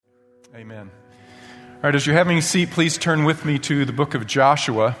Amen. All right, as you're having a seat, please turn with me to the book of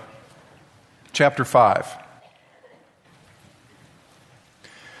Joshua, chapter 5.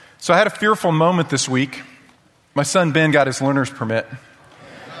 So I had a fearful moment this week. My son Ben got his learner's permit.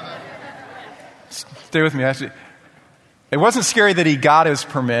 Stay with me. Actually, it wasn't scary that he got his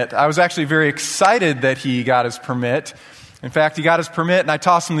permit. I was actually very excited that he got his permit. In fact, he got his permit, and I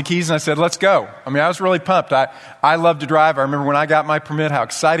tossed him the keys, and I said, let's go. I mean, I was really pumped. I love to drive. I remember when I got my permit, how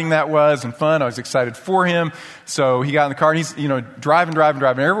exciting that was and fun. I was excited for him. So he got in the car, and he's, driving.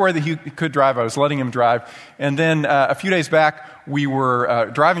 Everywhere that he could drive, I was letting him drive. And then a few days back, we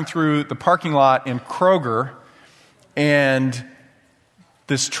were driving through the parking lot in Kroger, and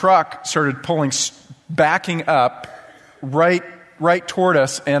this truck started backing up right toward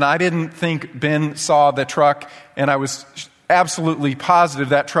us, and I didn't think Ben saw the truck, and I was absolutely positive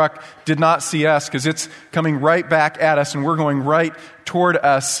that truck did not see us because it's coming right back at us, and we're going right toward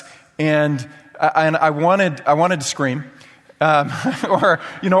us, and I wanted to scream, or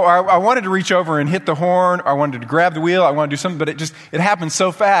I wanted to reach over and hit the horn, or I wanted to grab the wheel, I wanted to do something, but it happened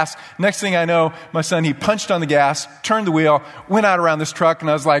so fast. Next thing I know, my son, he punched on the gas, turned the wheel, went out around this truck, and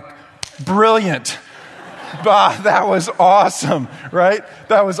I was like, brilliant. Bah, that was awesome, right?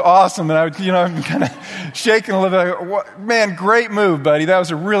 That was awesome. And I'm kind of shaking a little bit. Man, great move, buddy. That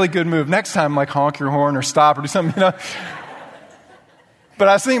was a really good move. Next time, like honk your horn or stop or do something, But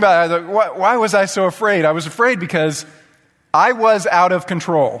I was thinking about it. Why was I so afraid? I was afraid because I was out of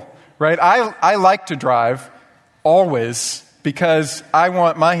control, right? I like to drive always because I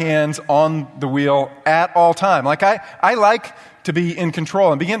want my hands on the wheel at all time. Like I like to be in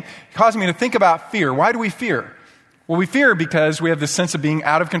control, and causing me to think about fear. Why do we fear? Well, we fear because we have this sense of being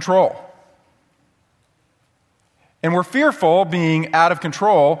out of control. And we're fearful, being out of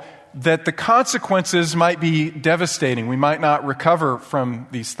control, that the consequences might be devastating. We might not recover from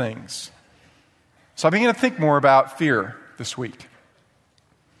these things. So I began to think more about fear this week.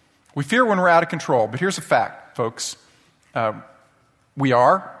 We fear when we're out of control, but here's a fact, folks. We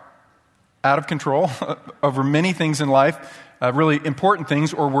are out of control over many things in life. Really important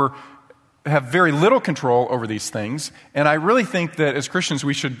things, or we have very little control over these things. And I really think that as Christians,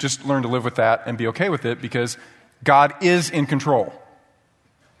 we should just learn to live with that and be okay with it because God is in control.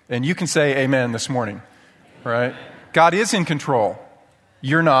 And you can say amen this morning, right? God is in control.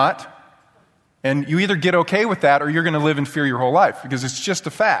 You're not. And you either get okay with that or you're going to live in fear your whole life because it's just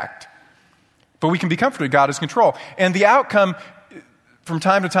a fact. But we can be comforted. God is in control. And the outcome from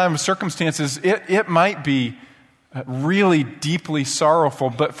time to time of circumstances, it might be really deeply sorrowful,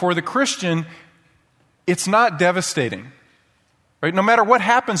 but for the Christian, it's not devastating, right? No matter what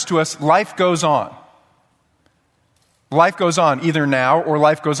happens to us, life goes on. Life goes on either now or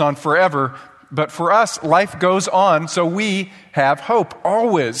life goes on forever, but for us, life goes on, so we have hope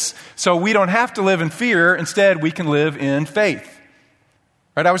always. So we don't have to live in fear. Instead, we can live in faith.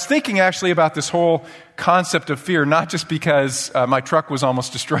 Right? I was thinking actually about this whole concept of fear, not just because my truck was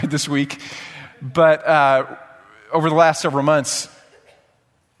almost destroyed this week, but over the last several months,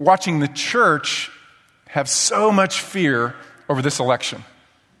 watching the church have so much fear over this election.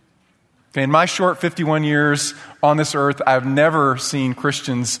 Okay, in my short 51 years on this earth, I've never seen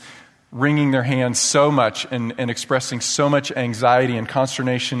Christians wringing their hands so much and expressing so much anxiety and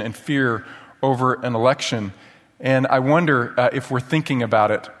consternation and fear over an election. And I wonder if we're thinking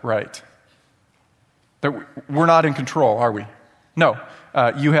about it right. That we're not in control, are we? No.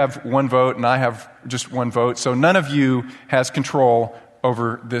 You have one vote and I have just one vote. So none of you has control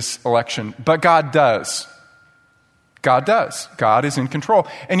over this election. But God does. God does. God is in control.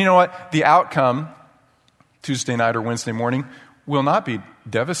 And you know what? The outcome, Tuesday night or Wednesday morning, will not be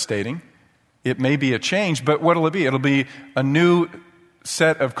devastating. It may be a change, but what will it be? It'll be a new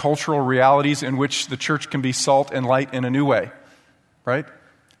set of cultural realities in which the church can be salt and light in a new way, right?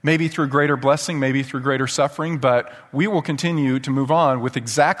 Maybe through greater blessing, maybe through greater suffering, but we will continue to move on with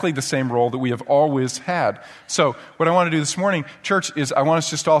exactly the same role that we have always had. So what I want to do this morning, church, is I want us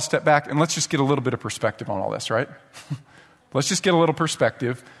just all step back and let's just get a little bit of perspective on all this, right? Let's just get a little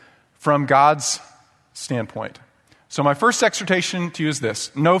perspective from God's standpoint. So my first exhortation to you is this: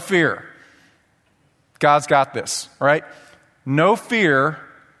 no fear. God's got this, all right? No fear.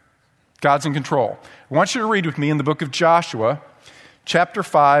 God's in control. I want you to read with me in the book of Joshua, chapter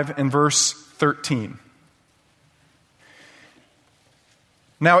 5 and verse 13.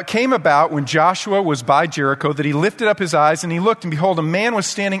 Now it came about when Joshua was by Jericho that he lifted up his eyes and he looked, and behold, a man was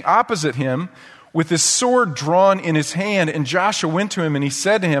standing opposite him with his sword drawn in his hand. And Joshua went to him and he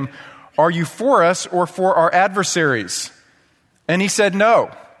said to him, "Are you for us or for our adversaries?" And he said, "No."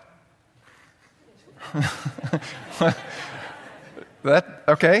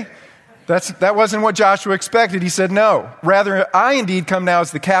 Okay. That wasn't what Joshua expected. He said, no. Rather, I indeed come now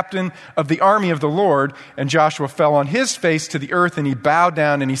as the captain of the army of the Lord. And Joshua fell on his face to the earth, and he bowed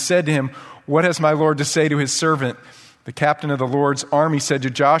down, and he said to him, what has my Lord to say to his servant? The captain of the Lord's army said to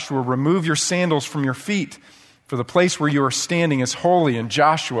Joshua, remove your sandals from your feet, for the place where you are standing is holy. And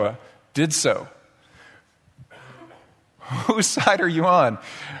Joshua did so. Whose side are you on? Are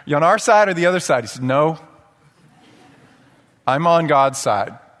you on our side or the other side? He said, no, I'm on God's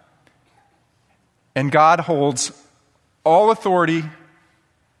side. And God holds all authority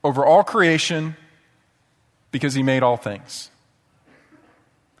over all creation because he made all things.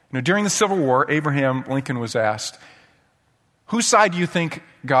 During the Civil War, Abraham Lincoln was asked, whose side do you think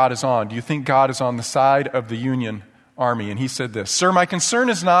God is on? Do you think God is on the side of the Union Army? And he said this, sir, my concern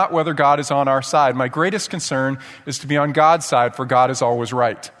is not whether God is on our side. My greatest concern is to be on God's side, for God is always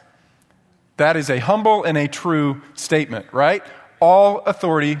right. That is a humble and a true statement, right? All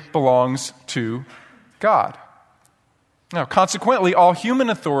authority belongs to God. Now, consequently, all human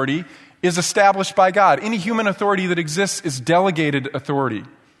authority is established by God. Any human authority that exists is delegated authority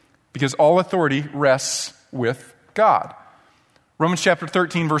because all authority rests with God. Romans chapter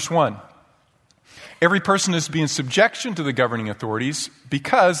 13, verse 1. Every person is to be in subjection to the governing authorities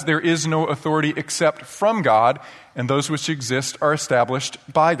because there is no authority except from God, and those which exist are established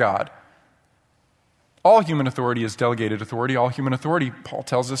by God. All human authority is delegated authority. All human authority, Paul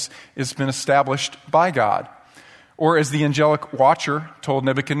tells us, has been established by God. Or as the angelic watcher told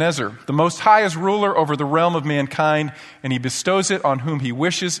Nebuchadnezzar, the Most High is ruler over the realm of mankind, and he bestows it on whom he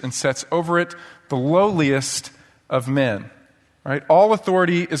wishes and sets over it the lowliest of men. Right? All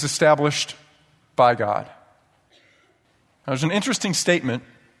authority is established by God. Now, there's an interesting statement.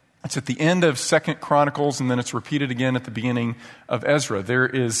 It's at the end of 2 Chronicles, and then it's repeated again at the beginning of Ezra. There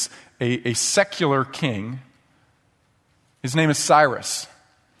is a secular king. His name is Cyrus.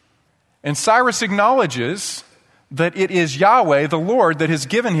 And Cyrus acknowledges that it is Yahweh, the Lord, that has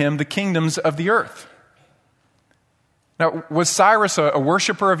given him the kingdoms of the earth. Now, was Cyrus a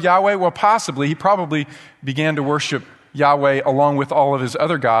worshiper of Yahweh? Well, possibly. He probably began to worship Yahweh along with all of his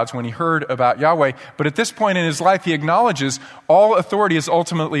other gods when he heard about Yahweh. But at this point in his life, he acknowledges all authority is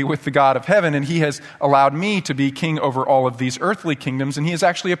ultimately with the God of heaven, and he has allowed me to be king over all of these earthly kingdoms, and he has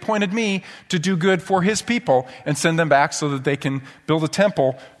actually appointed me to do good for his people and send them back so that they can build a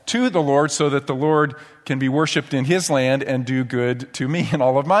temple to the Lord so that the Lord can be worshiped in his land and do good to me and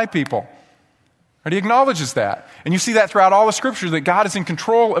all of my people. And he acknowledges that. And you see that throughout all the Scripture, that God is in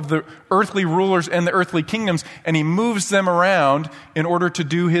control of the earthly rulers and the earthly kingdoms, and he moves them around in order to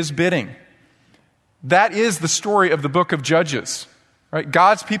do his bidding. That is the story of the book of Judges. Right?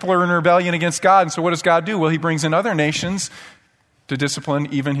 God's people are in rebellion against God, and so what does God do? Well, he brings in other nations to discipline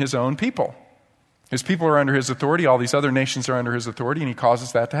even his own people. His people are under his authority. All these other nations are under his authority, and he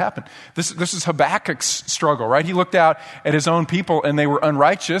causes that to happen. This is Habakkuk's struggle, right? He looked out at his own people, and they were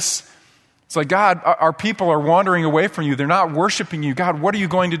unrighteous. It's like, God, our people are wandering away from you. They're not worshiping you. God, what are you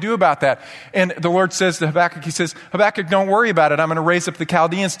going to do about that? And the Lord says to Habakkuk, he says, Habakkuk, don't worry about it. I'm going to raise up the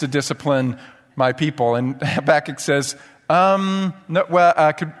Chaldeans to discipline my people. And Habakkuk says, is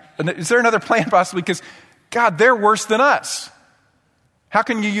there another plan possibly? Because, God, they're worse than us. How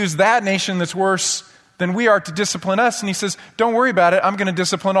can you use that nation that's worse than we are to discipline us? And he says, don't worry about it. I'm going to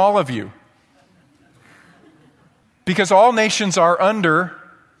discipline all of you. Because all nations are under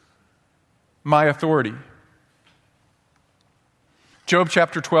my authority. Job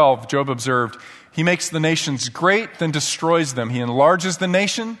chapter 12, Job observed, he makes the nations great, then destroys them. He enlarges the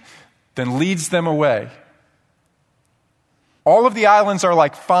nation, then leads them away. All of the islands are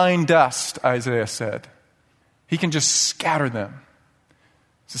like fine dust, Isaiah said. He can just scatter them.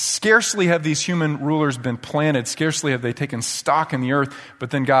 So scarcely have these human rulers been planted, scarcely have they taken stock in the earth,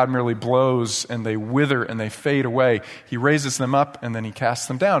 but then God merely blows and they wither and they fade away. He raises them up and then he casts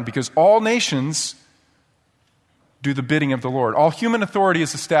them down because all nations do the bidding of the Lord. All human authority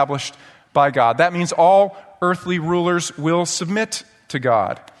is established by God. That means all earthly rulers will submit to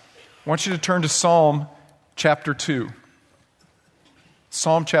God. I want you to turn to Psalm chapter 2.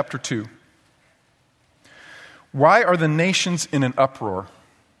 Psalm chapter 2. Why are the nations in an uproar?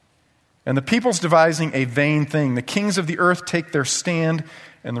 And the peoples devising a vain thing. The kings of the earth take their stand,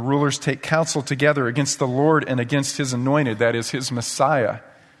 and the rulers take counsel together against the Lord and against his anointed, that is, his Messiah,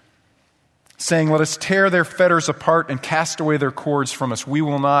 saying, let us tear their fetters apart and cast away their cords from us. We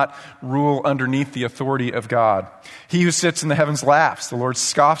will not rule underneath the authority of God. He who sits in the heavens laughs. The Lord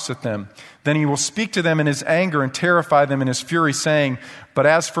scoffs at them. Then he will speak to them in his anger and terrify them in his fury, saying, but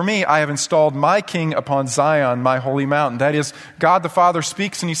as for me, I have installed my king upon Zion, my holy mountain. That is, God the Father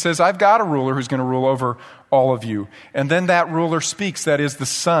speaks and he says, I've got a ruler who's going to rule over all of you. And then that ruler speaks, that is the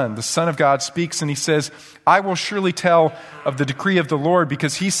Son of God speaks, and he says, I will surely tell of the decree of the Lord,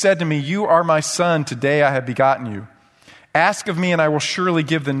 because he said to me, you are my son, today I have begotten you. Ask of me, and I will surely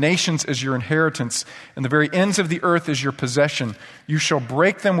give the nations as your inheritance, and the very ends of the earth as your possession. You shall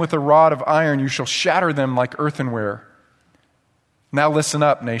break them with a rod of iron, you shall shatter them like earthenware. Now listen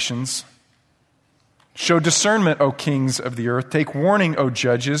up, nations. Show discernment, O kings of the earth. Take warning, O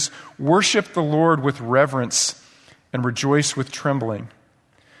judges. Worship the Lord with reverence and rejoice with trembling.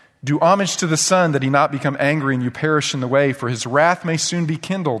 Do homage to the Son, that he not become angry and you perish in the way, for his wrath may soon be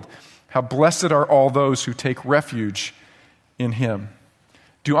kindled. How blessed are all those who take refuge in him.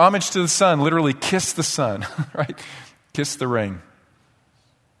 Do homage to the Son, literally kiss the Son, right? Kiss the ring.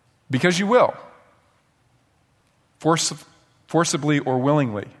 Because you will. Forcibly or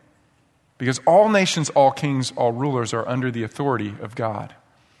willingly. Because all nations, all kings, all rulers are under the authority of God.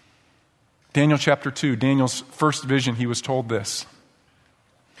 Daniel chapter 2, Daniel's first vision, he was told this.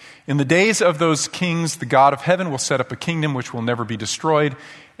 In the days of those kings, the God of heaven will set up a kingdom which will never be destroyed,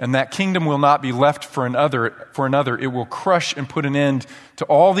 and that kingdom will not be left for another. It will crush and put an end to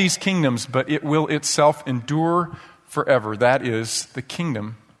all these kingdoms, but it will itself endure forever. That is the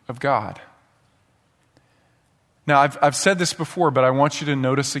kingdom of God. Now, I've said this before, but I want you to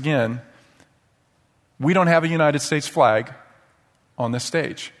notice again, we don't have a United States flag on this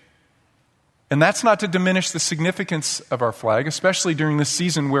stage. And that's not to diminish the significance of our flag, especially during this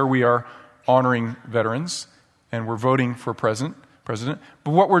season where we are honoring veterans and we're voting for president.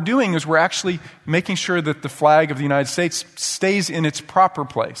 But what we're doing is we're actually making sure that the flag of the United States stays in its proper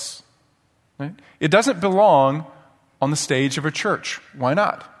place. Right? It doesn't belong on the stage of a church. Why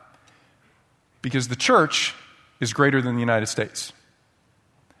not? Because the church is greater than the United States.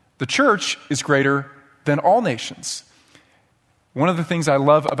 The church is greater than all nations. One of the things I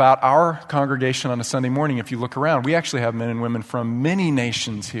love about our congregation on a Sunday morning, if you look around, we actually have men and women from many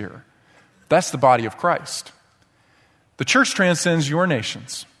nations here. That's the body of Christ. The church transcends your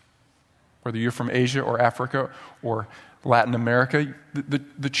nations. Whether you're from Asia or Africa or Latin America,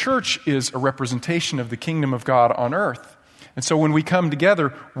 the church is a representation of the kingdom of God on earth. And so when we come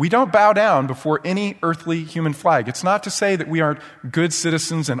together, we don't bow down before any earthly human flag. It's not to say that we aren't good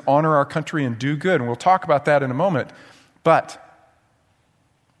citizens and honor our country and do good, and we'll talk about that in a moment. But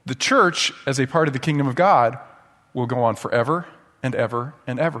the church, as a part of the kingdom of God, will go on forever and ever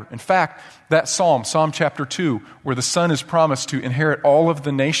and ever. In fact, that Psalm chapter 2, where the Son is promised to inherit all of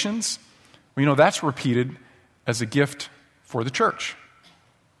the nations, well, that's repeated as a gift for the church.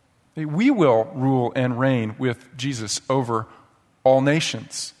 We will rule and reign with Jesus over all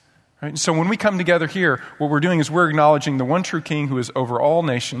nations. Right? And so when we come together here, what we're doing is we're acknowledging the one true King who is over all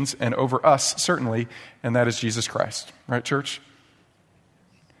nations and over us, certainly, and that is Jesus Christ. Right, church?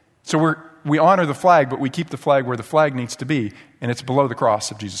 So we honor the flag, but we keep the flag where the flag needs to be, and it's below the cross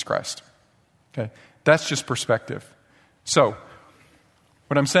of Jesus Christ. Okay? That's just perspective. So,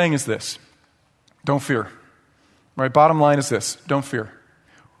 what I'm saying is this. Don't fear. Right? Bottom line is this. Don't fear.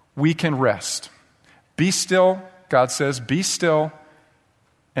 We can rest. Be still, God says, be still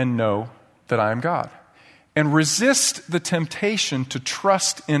and know that I am God. And resist the temptation to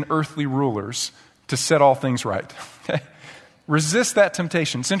trust in earthly rulers to set all things right. Resist that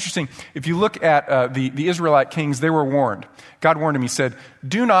temptation. It's interesting. If you look at the Israelite kings, they were warned. God warned them. He said,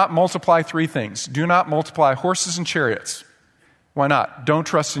 do not multiply three things. Do not multiply horses and chariots. Why not? Don't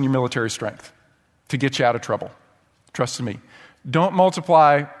trust in your military strength to get you out of trouble. Trust in me. Don't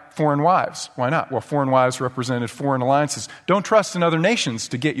multiply foreign wives. Why not? Well, foreign wives represented foreign alliances. Don't trust in other nations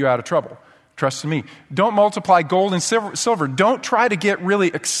to get you out of trouble. Trust in me. Don't multiply gold and silver. Don't try to get really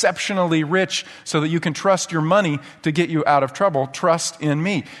exceptionally rich so that you can trust your money to get you out of trouble. Trust in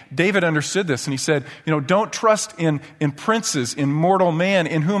me. David understood this and he said, don't trust in princes, in mortal man,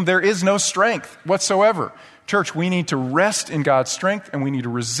 in whom there is no strength whatsoever. Church, we need to rest in God's strength and we need to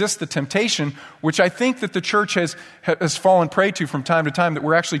resist the temptation, which I think that the church has fallen prey to from time to time, that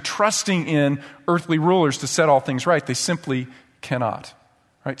we're actually trusting in earthly rulers to set all things right. They simply cannot.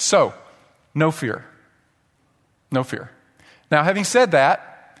 Right? So, no fear. No fear. Now, having said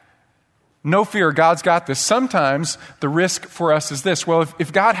that, no fear, God's got this. Sometimes the risk for us is this. Well,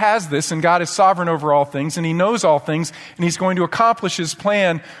 if God has this and God is sovereign over all things and he knows all things and he's going to accomplish his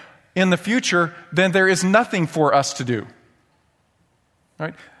plan in the future, then there is nothing for us to do.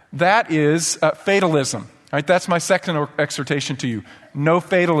 Right? That is fatalism. Right? That's my second exhortation to you. No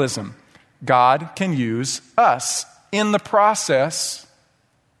fatalism. God can use us in the process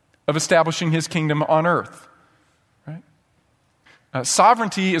of establishing his kingdom on earth. Right?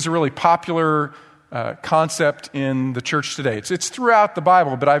 Sovereignty is a really popular concept in the church today. It's throughout the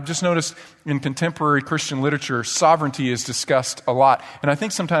Bible, but I've just noticed in contemporary Christian literature, sovereignty is discussed a lot. And I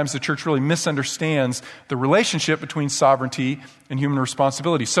think sometimes the church really misunderstands the relationship between sovereignty and human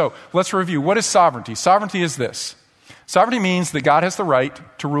responsibility. So let's review. What is sovereignty? Sovereignty is this. Sovereignty means that God has the right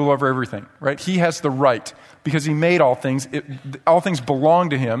to rule over everything, right? He has the right because he made all things. All things belong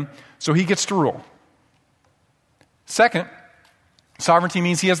to him, so he gets to rule. Second, sovereignty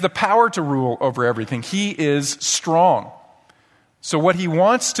means he has the power to rule over everything. He is strong. So what he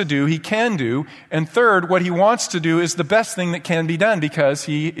wants to do, he can do. And third, what he wants to do is the best thing that can be done because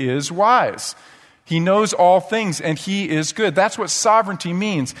he is wise. He knows all things and he is good. That's what sovereignty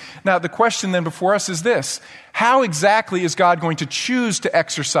means. Now, the question then before us is this: how exactly is God going to choose to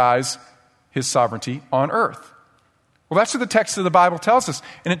exercise his sovereignty on earth? Well, that's what the text of the Bible tells us.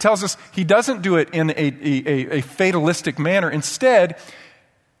 And it tells us he doesn't do it in a fatalistic manner. Instead,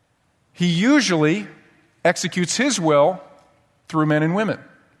 he usually executes his will through men and women.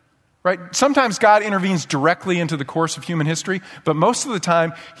 Right? Sometimes God intervenes directly into the course of human history, but most of the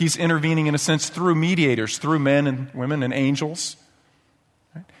time he's intervening in a sense through mediators, through men and women and angels.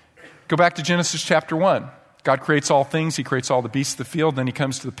 Right? Go back to Genesis chapter 1. God creates all things. He creates all the beasts of the field. Then he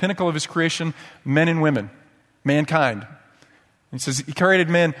comes to the pinnacle of his creation, men and women. Mankind. He says he created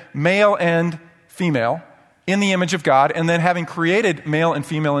men, male and female, in the image of God. And then having created male and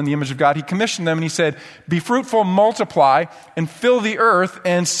female in the image of God, he commissioned them and he said, be fruitful, multiply, and fill the earth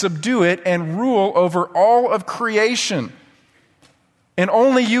and subdue it and rule over all of creation. And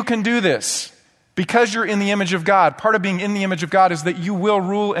only you can do this because you're in the image of God. Part of being in the image of God is that you will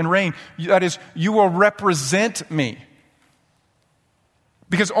rule and reign. That is, you will represent me.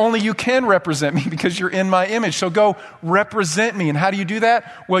 Because only you can represent me because you're in my image. So go represent me. And how do you do that?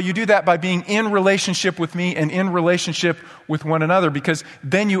 Well, you do that by being in relationship with me and in relationship with one another, because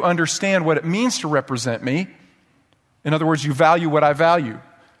then you understand what it means to represent me. In other words, you value what I value.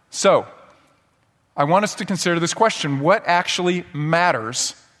 So I want us to consider this question: what actually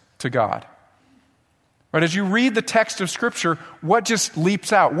matters to God? Right, as you read the text of Scripture, what just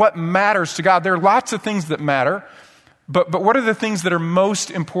leaps out? What matters to God? There are lots of things that matter. But what are the things that are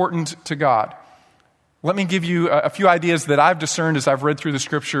most important to God? Let me give you a few ideas that I've discerned as I've read through the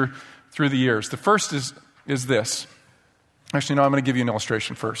Scripture through the years. The first is this. Actually, no, I'm going to give you an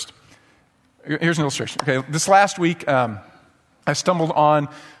illustration first. Here's an illustration. Okay, this last week, I stumbled on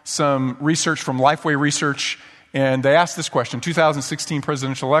some research from Lifeway Research, and they asked this question: 2016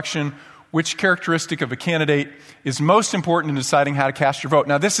 presidential election, which characteristic of a candidate is most important in deciding how to cast your vote?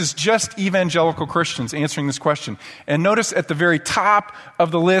 Now, this is just evangelical Christians answering this question. And notice at the very top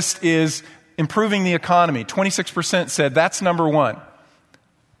of the list is improving the economy. 26% said that's number one.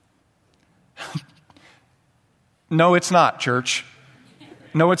 No, it's not, church.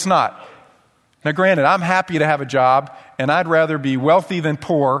 No, it's not. Now, granted, I'm happy to have a job, and I'd rather be wealthy than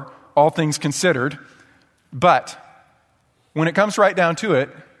poor, all things considered. But when it comes right down to it,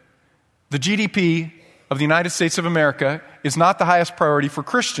 the GDP of the United States of America is not the highest priority for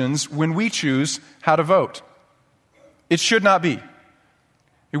Christians when we choose how to vote. It should not be.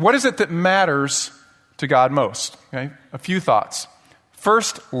 What is it that matters to God most? Okay, a few thoughts.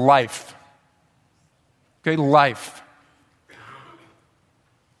 First, life. Okay, life.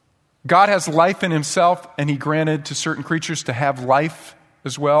 God has life in himself, and he granted to certain creatures to have life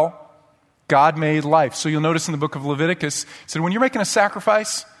as well. God made life. So you'll notice in the book of Leviticus, it said when you're making a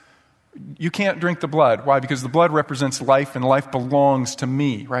sacrifice, you can't drink the blood. Why? Because the blood represents life, and life belongs to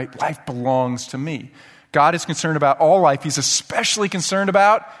me, right? Life belongs to me. God is concerned about all life. He's especially concerned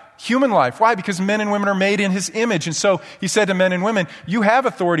about human life. Why? Because men and women are made in his image. And so he said to men and women, you have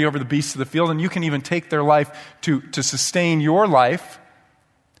authority over the beasts of the field, and you can even take their life to sustain your life,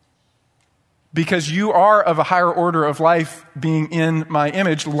 because you are of a higher order of life being in my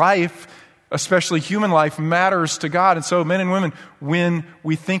image. Life, especially human life, matters to God. And so men and women, when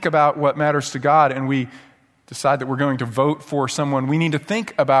we think about what matters to God and we decide that we're going to vote for someone, we need to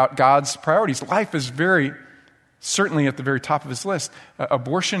think about God's priorities. Life is certainly at the very top of his list.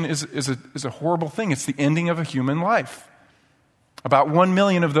 Abortion is a horrible thing. It's the ending of a human life. About 1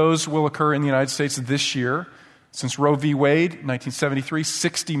 million of those will occur in the United States this year. Since Roe v. Wade, 1973,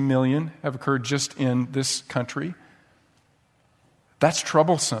 60 million have occurred just in this country. That's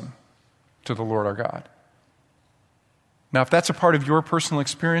troublesome to the Lord our God. Now, if that's a part of your personal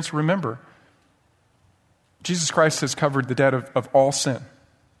experience, remember, Jesus Christ has covered the debt of all sin.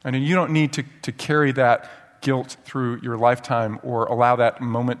 And you don't need to carry that guilt through your lifetime or allow that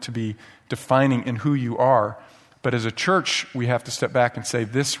moment to be defining in who you are. But as a church, we have to step back and say,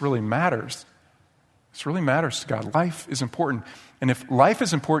 this really matters. This really matters to God. Life is important. And if life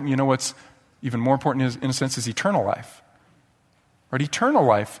is important, you know what's even more important in a sense, is eternal life. Right? Eternal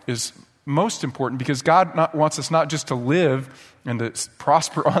life is most important because God wants us not just to live and to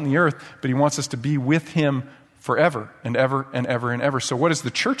prosper on the earth, but he wants us to be with him forever and ever and ever and ever. So what is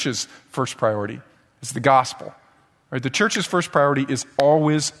the church's first priority? It's the gospel. Right? The church's first priority is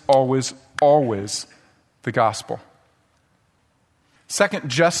always, always, always the gospel. Second,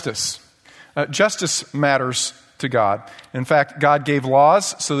 justice. Justice matters to God. In fact, God gave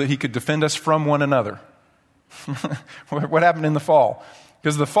laws so that he could defend us from one another. What happened in the fall?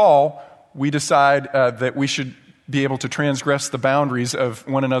 Because of the fall, we decide that we should be able to transgress the boundaries of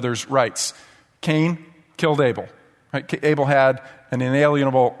one another's rights. Cain killed Abel. Right? Abel had an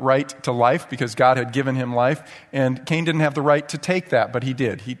inalienable right to life because God had given him life, and Cain didn't have the right to take that, but he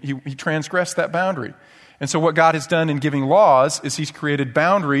did. He transgressed that boundary. And so what God has done in giving laws is he's created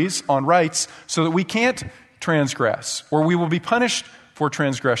boundaries on rights so that we can't transgress, or we will be punished for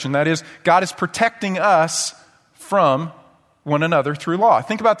transgression. That is, God is protecting us from one another through law.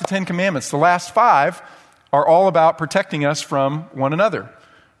 Think about the Ten Commandments. The last 5 are all about protecting us from one another.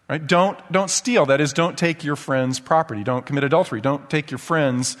 Right? Don't steal. That is, don't take your friend's property. Don't commit adultery. Don't take your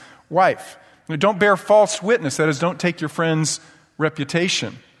friend's wife. Don't bear false witness. That is, don't take your friend's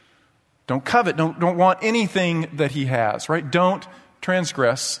reputation. Don't covet. Don't want anything that he has. Right? Don't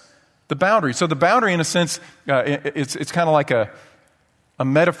transgress the boundary. So the boundary, in a sense, it's kind of like a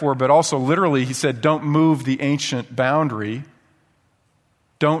metaphor, but also literally, he said, don't move the ancient boundary.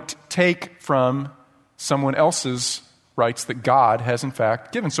 Don't take from someone else's rights that God has in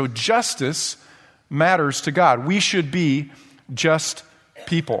fact given. So justice matters to God. We should be just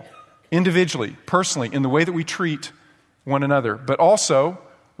people, individually, personally, in the way that we treat one another. But also,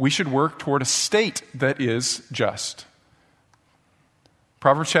 we should work toward a state that is just.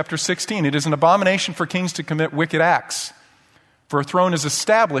 Proverbs chapter 16, it is an abomination for kings to commit wicked acts, for a throne is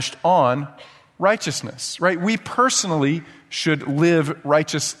established on righteousness. Right? We personally should live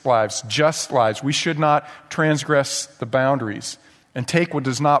righteous lives, just lives. We should not transgress the boundaries and take what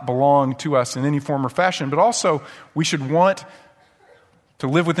does not belong to us in any form or fashion. But also, we should want to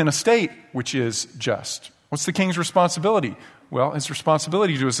live within a state which is just. What's the king's responsibility? Well, his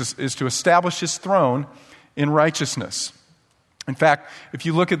responsibility is to establish his throne in righteousness. In fact, if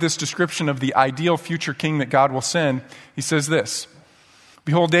you look at this description of the ideal future king that God will send, he says this: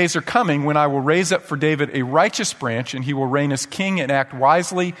 "Behold, days are coming when I will raise up for David a righteous branch, and he will reign as king and act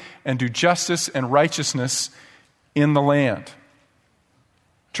wisely and do justice and righteousness in the land."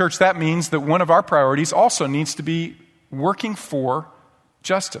 Church, that means that one of our priorities also needs to be working for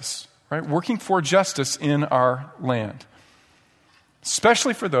justice, right? Working for justice in our land,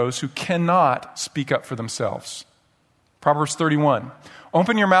 especially for those who cannot speak up for themselves. Proverbs 31,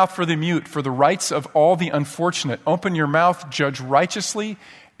 "Open your mouth for the mute, for the rights of all the unfortunate. Open your mouth, judge righteously,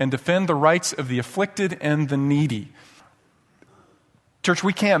 and defend the rights of the afflicted and the needy." Church,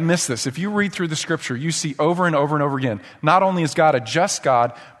 we can't miss this. If you read through the scripture, you see over and over and over again, not only is God a just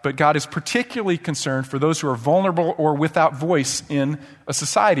God, but God is particularly concerned for those who are vulnerable or without voice in a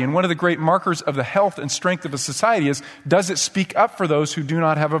society. And one of the great markers of the health and strength of a society is, does it speak up for those who do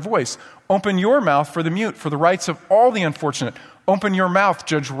not have a voice? Open your mouth for the mute, for the rights of all the unfortunate. Open your mouth,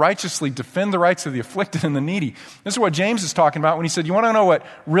 judge righteously, defend the rights of the afflicted and the needy. This is what James is talking about when he said, you want to know what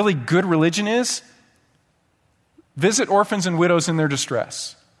really good religion is? Visit orphans and widows in their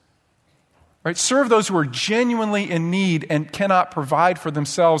distress. Right? Serve those who are genuinely in need and cannot provide for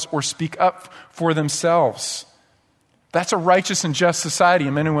themselves or speak up for themselves. That's a righteous and just society,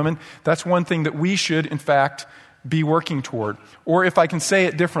 and men and women, that's one thing that we should, in fact, be working toward. Or if I can say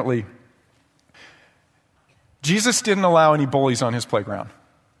it differently, Jesus didn't allow any bullies on his playground.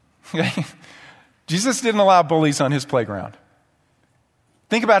 Okay? Jesus didn't allow bullies on his playground.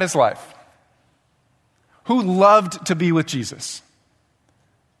 Think about his life. Who loved to be with Jesus?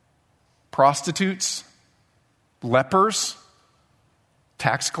 Prostitutes, lepers,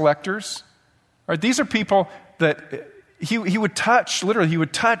 tax collectors. Right? These are people that he would touch, literally, he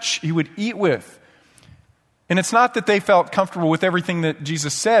would eat with. And it's not that they felt comfortable with everything that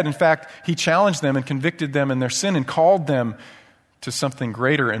Jesus said. In fact, he challenged them and convicted them in their sin and called them to something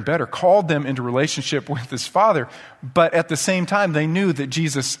greater and better, called them into relationship with his Father. But at the same time, they knew that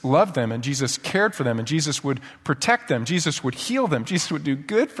Jesus loved them and Jesus cared for them and Jesus would protect them. Jesus would heal them. Jesus would do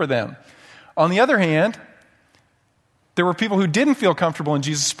good for them. On the other hand, there were people who didn't feel comfortable in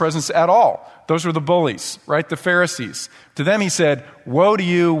Jesus' presence at all. Those were the bullies, right? The Pharisees. To them he said, woe to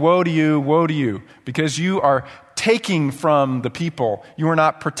you, woe to you, woe to you, because you are taking from the people. You are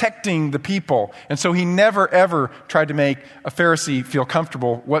not protecting the people. And so he never, ever tried to make a Pharisee feel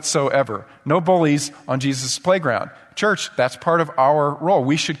comfortable whatsoever. No bullies on Jesus' playground. Church, that's part of our role.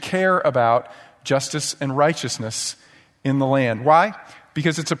 We should care about justice and righteousness in the land. Why?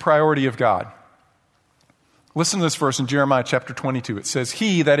 Because it's a priority of God. Listen to this verse in Jeremiah chapter 22. It says,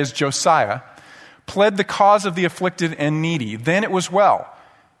 "He," that is Josiah, "pled the cause of the afflicted and needy. Then it was well.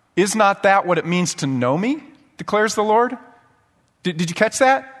 Is not that what it means to know me, declares the Lord?" Did you catch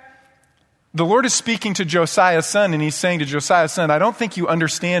that? The Lord is speaking to Josiah's son, and he's saying to Josiah's son, I don't think you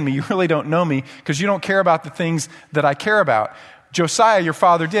understand me. You really don't know me because you don't care about the things that I care about. Josiah, your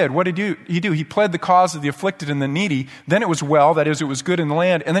father, did. What did he do? He pled the cause of the afflicted and the needy. Then it was well, that is, it was good in the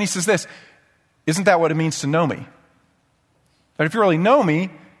land. And then he says this, isn't that what it means to know me? That if you really know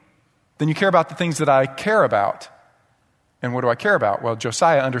me, then you care about the things that I care about. And what do I care about? Well,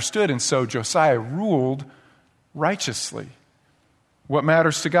 Josiah understood, and so Josiah ruled righteously. What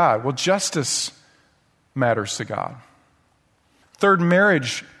matters to God? Well, justice matters to God. Third,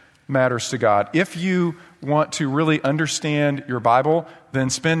 marriage matters to God. If you want to really understand your Bible, then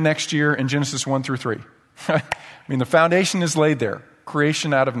spend next year in Genesis 1 through 3. I mean, the foundation is laid there.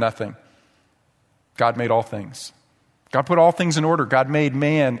 Creation out of nothing. God made all things. God put all things in order. God made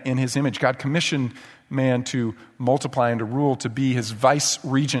man in his image. God commissioned man to multiply and to rule, to be his vice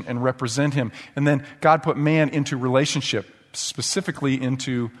regent and represent him. And then God put man into relationship, specifically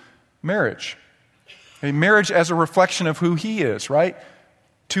into marriage. A marriage as a reflection of who he is, right?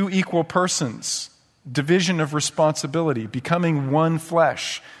 Two equal persons, division of responsibility, becoming one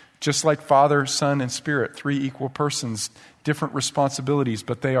flesh, just like Father, Son, and Spirit, three equal persons, different responsibilities,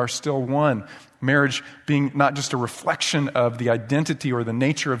 but they are still one. Marriage being not just a reflection of the identity or the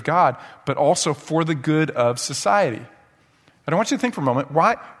nature of God, but also for the good of society. And I want you to think for a moment,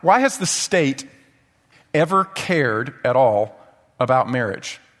 why has the state ever cared at all about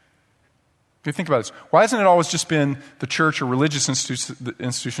marriage? If you think about this, why hasn't it always just been the church or religious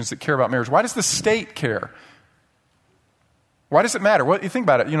institutions that care about marriage? Why does the state care? Why does it matter? Well, you think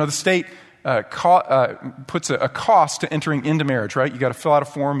about it. You know, the state puts a cost to entering into marriage, right? You got to fill out a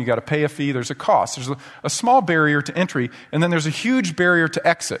form, you got to pay a fee. There's a cost. There's a small barrier to entry, and then there's a huge barrier to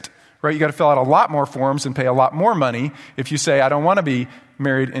exit, right? You got to fill out a lot more forms and pay a lot more money if you say, I don't want to be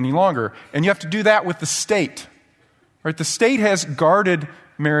married any longer. And you have to do that with the state, right? The state has guarded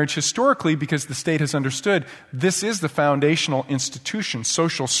marriage historically because the state has understood this is the foundational institution,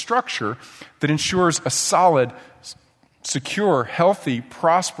 social structure that ensures a solid, secure, healthy,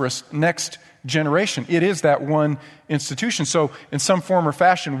 prosperous next generation. It is that one institution. So in some form or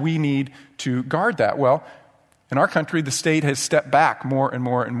fashion, we need to guard that. Well, in our country, the state has stepped back more and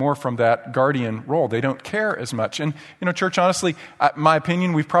more and more from that guardian role. They don't care as much. And, you know, church, honestly, my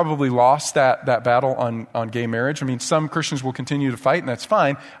opinion, we've probably lost that battle on gay marriage. I mean, some Christians will continue to fight, and that's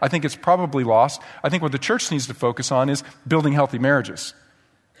fine. I think it's probably lost. I think what the church needs to focus on is building healthy marriages,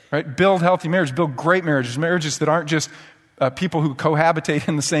 right? Build healthy marriages, build great marriages, marriages that aren't just people who cohabitate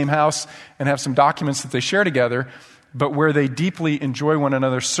in the same house and have some documents that they share together, but where they deeply enjoy one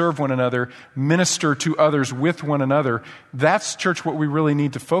another, serve one another, minister to others with one another. That's, church, what we really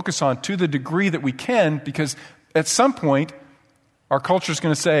need to focus on to the degree that we can, because at some point, our culture is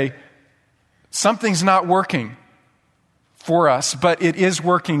going to say, something's not working for us, but it is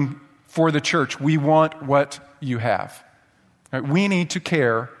working for the church. We want what you have. Right? We need to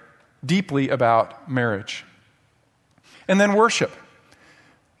care deeply about marriage. And then worship.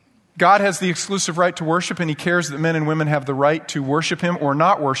 God has the exclusive right to worship, and he cares that men and women have the right to worship him or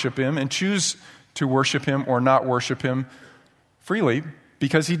not worship him and choose to worship him or not worship him freely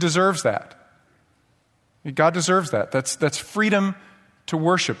because he deserves that. God deserves that. That's freedom to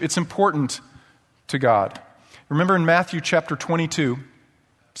worship. It's important to God. Remember in Matthew chapter 22,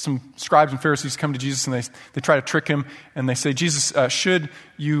 some scribes and Pharisees come to Jesus and they try to trick him, and they say, Jesus, should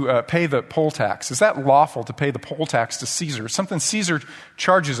you pay the poll tax? Is that lawful to pay the poll tax to Caesar? Something Caesar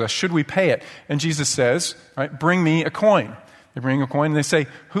charges us. Should we pay it? And Jesus says, right, bring me a coin. They bring a coin and they say,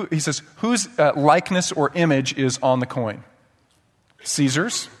 he says, whose likeness or image is on the coin?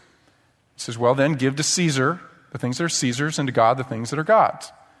 Caesar's. He says, well then, give to Caesar the things that are Caesar's and to God the things that are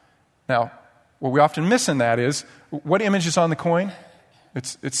God's. Now, what we often miss in that is, what image is on the coin?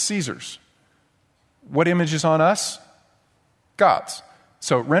 It's Caesar's. What image is on us? God's.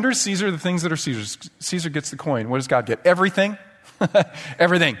 So render to Caesar the things that are Caesar's. Caesar gets the coin. What does God get? Everything.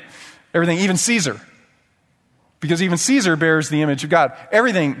 Everything. Everything, even Caesar. Because even Caesar bears the image of God.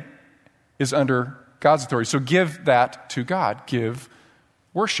 Everything is under God's authority. So give that to God. Give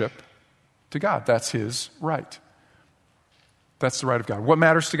worship to God. That's his right. That's the right of God. What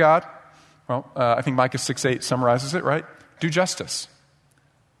matters to God? Well, I think Micah 6:8 summarizes it, right? Do justice.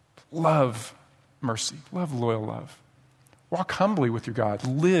 Love mercy. Love loyal love. Walk humbly with your God.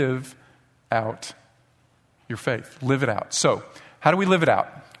 Live out your faith. Live it out. So, how do we live it out?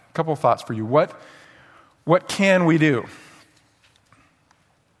 A couple of thoughts for you. What can we do?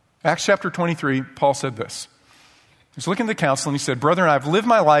 Acts chapter 23, Paul said this. He's looking at the council and he said, "Brethren, I've lived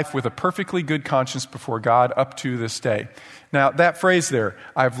my life with a perfectly good conscience before God up to this day." Now, that phrase there,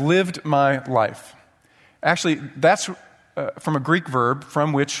 I've lived my life. Actually, that's from a Greek verb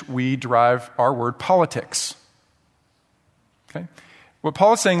from which we derive our word politics. Okay? What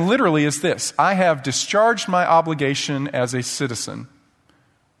Paul is saying literally is this: I have discharged my obligation as a citizen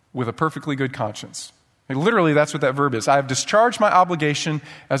with a perfectly good conscience. Literally, that's what that verb is. I have discharged my obligation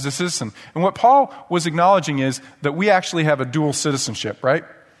as a citizen. And what Paul was acknowledging is that we actually have a dual citizenship, right?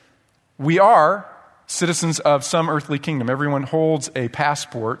 We are citizens of some earthly kingdom. Everyone holds a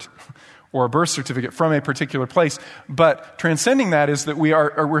passport or a birth certificate from a particular place. But transcending that is that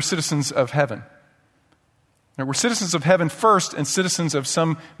we're citizens of heaven. Now, we're citizens of heaven first and citizens of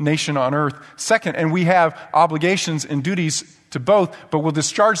some nation on earth second. And we have obligations and duties to both, but we'll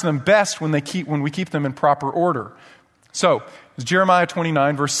discharge them best when we keep them in proper order. So, Jeremiah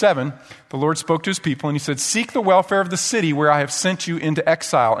 29, verse 7, the Lord spoke to his people and he said, "Seek the welfare of the city where I have sent you into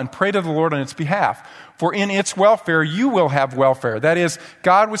exile and pray to the Lord on its behalf. For in its welfare you will have welfare." That is,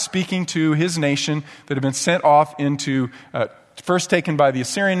 God was speaking to his nation that had been sent off into first taken by the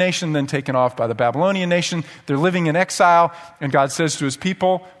Assyrian nation, then taken off by the Babylonian nation. They're living in exile, and God says to his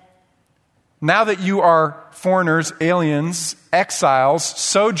people, now that you are foreigners, aliens, exiles,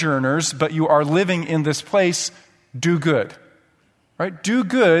 sojourners, but you are living in this place, do good. Right? Do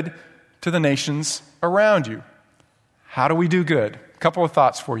good to the nations around you. How do we do good? A couple of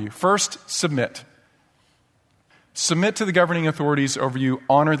thoughts for you. First, submit. Submit to the governing authorities over you.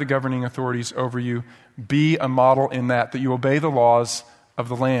 Honor the governing authorities over you. Be a model in that you obey the laws of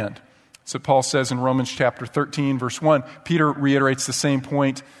the land. So Paul says in Romans chapter 13, verse 1. Peter reiterates the same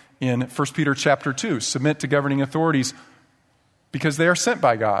point in 1 Peter chapter 2. Submit to governing authorities because they are sent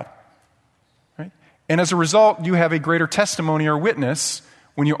by God. Right? And as a result, you have a greater testimony or witness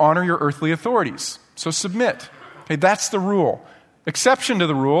when you honor your earthly authorities. So submit. Okay, that's the rule. Exception to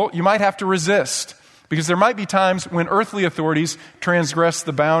the rule, you might have to resist. Because there might be times when earthly authorities transgress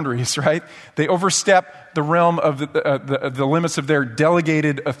the boundaries, right? They overstep the realm of the limits of their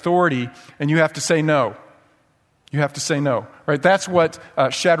delegated authority, and you have to say no. You have to say no, right? That's what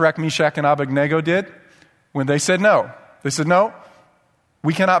Shadrach, Meshach, and Abednego did when they said no. They said, no,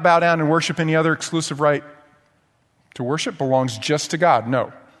 we cannot bow down and worship any other. Exclusive right to worship belongs just to God.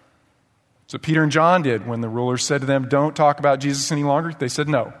 No. So Peter and John did when the rulers said to them, don't talk about Jesus any longer. They said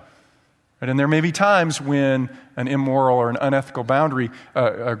no. And there may be times when an immoral or an unethical boundary,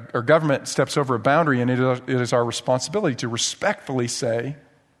 or government steps over a boundary, and it is our responsibility to respectfully say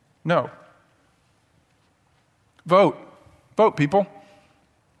no. Vote. Vote, people.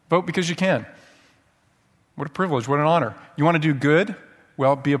 Vote because you can. What a privilege, what an honor. You want to do good?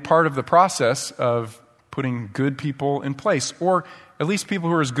 Well, be a part of the process of putting good people in place, or at least people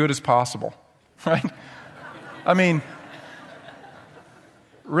who are as good as possible, right? I mean,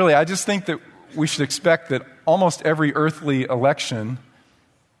 really, I just think that we should expect that almost every earthly election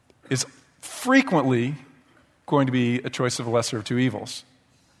is frequently going to be a choice of a lesser of two evils.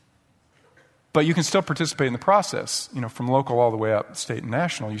 But you can still participate in the process, from local all the way up, state and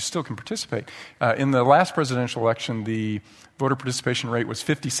national. You still can participate. In the last presidential election, the voter participation rate was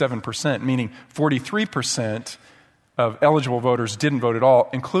 57%, meaning 43% of eligible voters didn't vote at all,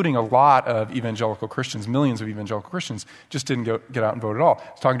 including a lot of evangelical Christians. Millions of evangelical Christians just didn't get out and vote at all.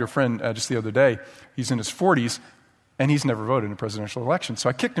 I was talking to a friend just the other day. He's in his 40s, and he's never voted in a presidential election. So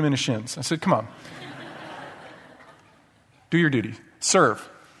I kicked him in the shins. I said, come on. Do your duty. Serve.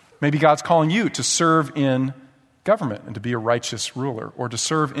 Maybe God's calling you to serve in government and to be a righteous ruler, or to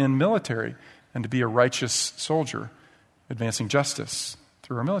serve in military and to be a righteous soldier, advancing justice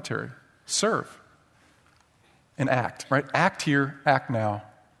through our military. Serve. And act, right? Act here, act now.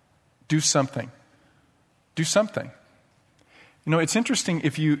 Do something. Do something. It's interesting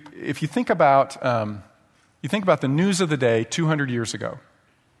if you think about the news of the day 200 years ago.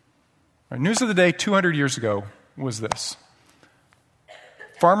 Right? News of the day 200 years ago was this: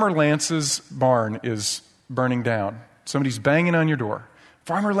 Farmer Lance's barn is burning down. Somebody's banging on your door.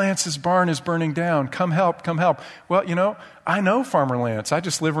 Farmer Lance's barn is burning down. Come help, come help. Well, I know Farmer Lance. I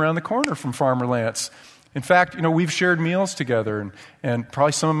just live around the corner from Farmer Lance. In fact, we've shared meals together, and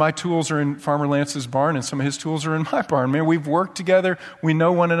probably some of my tools are in Farmer Lance's barn, and some of his tools are in my barn. Man, we've worked together. We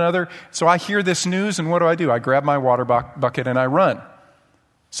know one another. So I hear this news, and what do? I grab my water bucket and I run.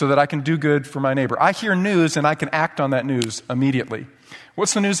 so that I can do good for my neighbor. I hear news and I can act on that news immediately.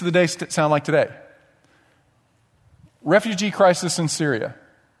 What's the news of the day sound like today? Refugee crisis in Syria.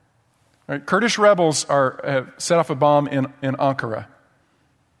 Right? Kurdish rebels have set off a bomb in Ankara.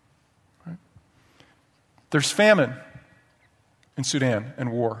 Right? There's famine in Sudan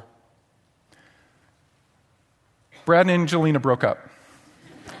and war. Brad and Angelina broke up.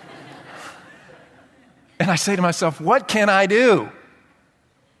 And I say to myself, what can I do?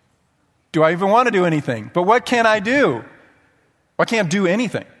 Do I even want to do anything? But what can I do? Well, I can't do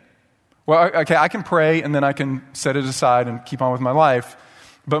anything. Well, okay, I can pray and then I can set it aside and keep on with my life.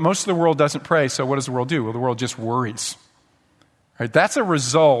 But most of the world doesn't pray, so what does the world do? Well, the world just worries. Right? That's a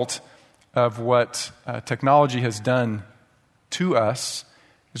result of what technology has done to us,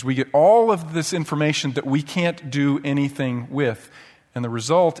 is we get all of this information that we can't do anything with. And the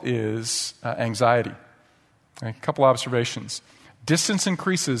result is anxiety. Right? A couple observations. Distance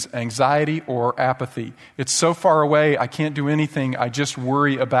increases anxiety or apathy. It's so far away, I can't do anything, I just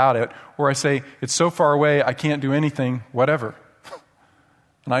worry about it. Or I say, it's so far away, I can't do anything, whatever.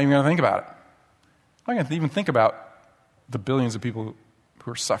 I'm not even going to think about it. I'm not going to even think about the billions of people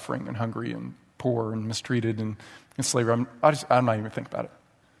who are suffering and hungry and poor and mistreated and enslaved. I'm not even going to think about it.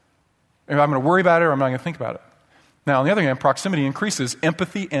 I'm going to worry about it or I'm not going to think about it. Now, on the other hand, proximity increases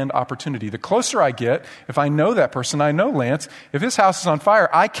empathy and opportunity. The closer I get, if I know that person, I know Lance, if his house is on fire,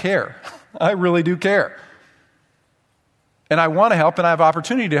 I care. I really do care. And I want to help and I have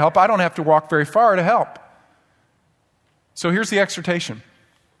opportunity to help. I don't have to walk very far to help. So here's the exhortation.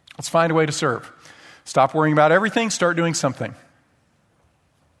 Let's find a way to serve. Stop worrying about everything, start doing something.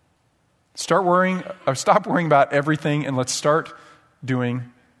 Stop worrying about everything and let's start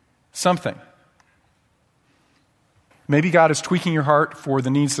doing something. Maybe God is tweaking your heart for the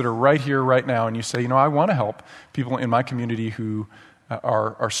needs that are right here, right now, and you say, I want to help people in my community who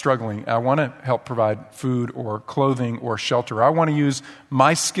are struggling. I want to help provide food or clothing or shelter. I want to use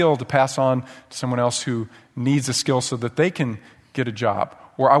my skill to pass on to someone else who needs a skill so that they can get a job.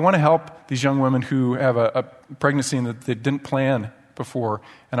 Or I want to help these young women who have a pregnancy that they didn't plan before,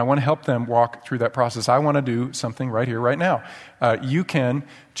 and I want to help them walk through that process. I want to do something right here, right now. You can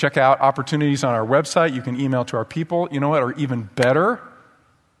check out opportunities on our website. You can email to our people. You know what? Or even better,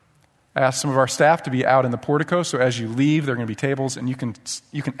 ask some of our staff to be out in the portico, so as you leave, there are going to be tables, and you can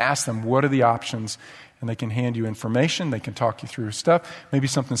ask them, what are the options? And they can hand you information. They can talk you through stuff. Maybe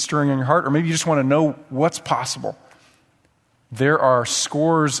something stirring in your heart, or maybe you just want to know what's possible. There are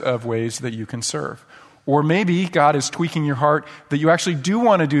scores of ways that you can serve. Or maybe God is tweaking your heart that you actually do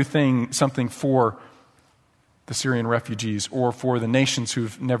want to do something for the Syrian refugees or for the nations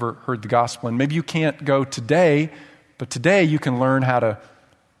who've never heard the gospel. And maybe you can't go today, but today you can learn how to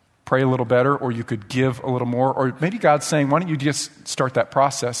pray a little better, or you could give a little more. Or maybe God's saying, why don't you just start that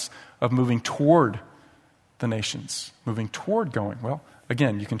process of moving toward the nations, moving toward going. Well,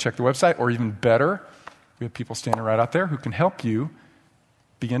 again, you can check the website, or even better, we have people standing right out there who can help you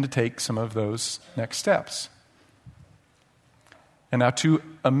begin to take some of those next steps. And now 2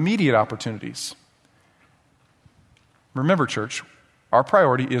 immediate opportunities. Remember, church, our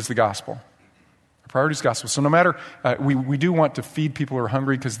priority is the gospel. Our priority is the gospel. So no matter, we do want to feed people who are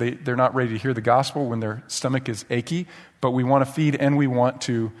hungry because they're not ready to hear the gospel when their stomach is achy, but we want to feed and we want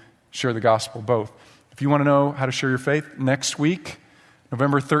to share the gospel both. If you want to know how to share your faith, next week,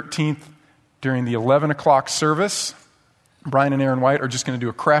 November 13th, during the 11 o'clock service, Brian and Aaron White are just going to do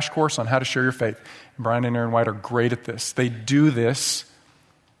a crash course on how to share your faith. And Brian and Aaron White are great at this. They do this.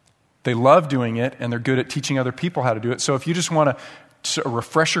 They love doing it, and they're good at teaching other people how to do it. So if you just want a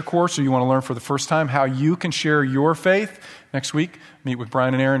refresher course, or you want to learn for the first time how you can share your faith, next week, meet with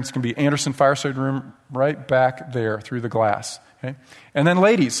Brian and Aaron. It's going to be Anderson Fireside Room right back there through the glass. Okay? And then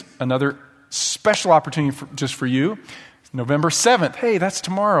ladies, another special opportunity just for you. November 7th. Hey, that's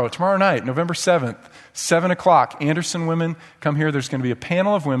tomorrow night, November 7th, 7 o'clock. Anderson women, come here. There's going to be a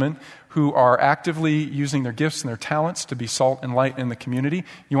panel of women who are actively using their gifts and their talents to be salt and light in the community.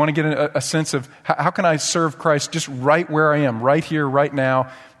 You want to get a sense of how can I serve Christ just right where I am, right here, right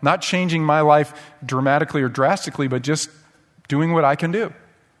now, not changing my life dramatically or drastically, but just doing what I can do.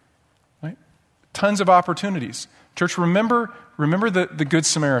 Right? Tons of opportunities. Church, remember the Good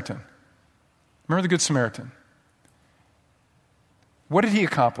Samaritan. Remember the Good Samaritan. What did he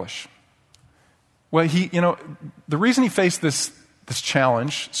accomplish? Well, the reason he faced this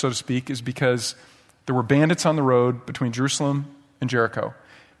challenge, so to speak, is because there were bandits on the road between Jerusalem and Jericho.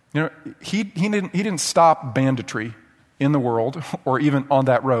 He didn't stop banditry in the world or even on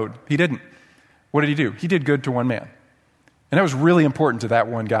that road. He didn't. What did he do? He did good to one man. And that was really important to that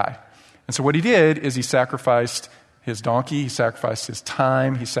one guy. And so what he did is he sacrificed his donkey, he sacrificed his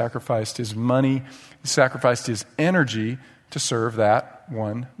time, he sacrificed his money, he sacrificed his energy to serve that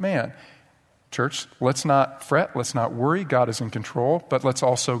one man. Church, let's not fret, let's not worry. God is in control, but let's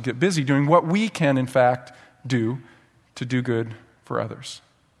also get busy doing what we can, in fact, do to do good for others.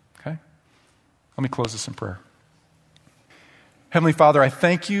 Okay? Let me close this in prayer. Heavenly Father, I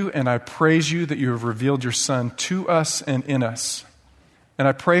thank you and I praise you that you have revealed your Son to us and in us. And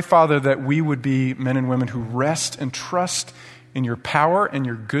I pray, Father, that we would be men and women who rest and trust in your power and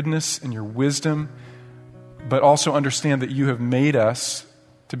your goodness and your wisdom, but also understand that you have made us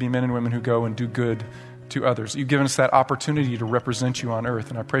to be men and women who go and do good to others. You've given us that opportunity to represent you on earth.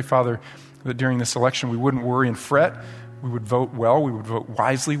 And I pray, Father, that during this election we wouldn't worry and fret. We would vote well, we would vote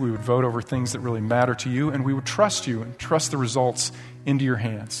wisely, we would vote over things that really matter to you, and we would trust you and trust the results into your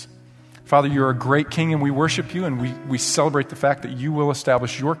hands. Father, you're a great king, and we worship you, and we celebrate the fact that you will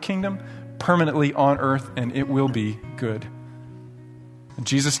establish your kingdom permanently on earth, and it will be good. In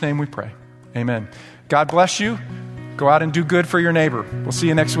Jesus' name we pray. Amen. God bless you. Go out and do good for your neighbor. We'll see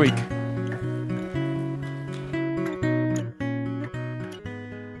you next week.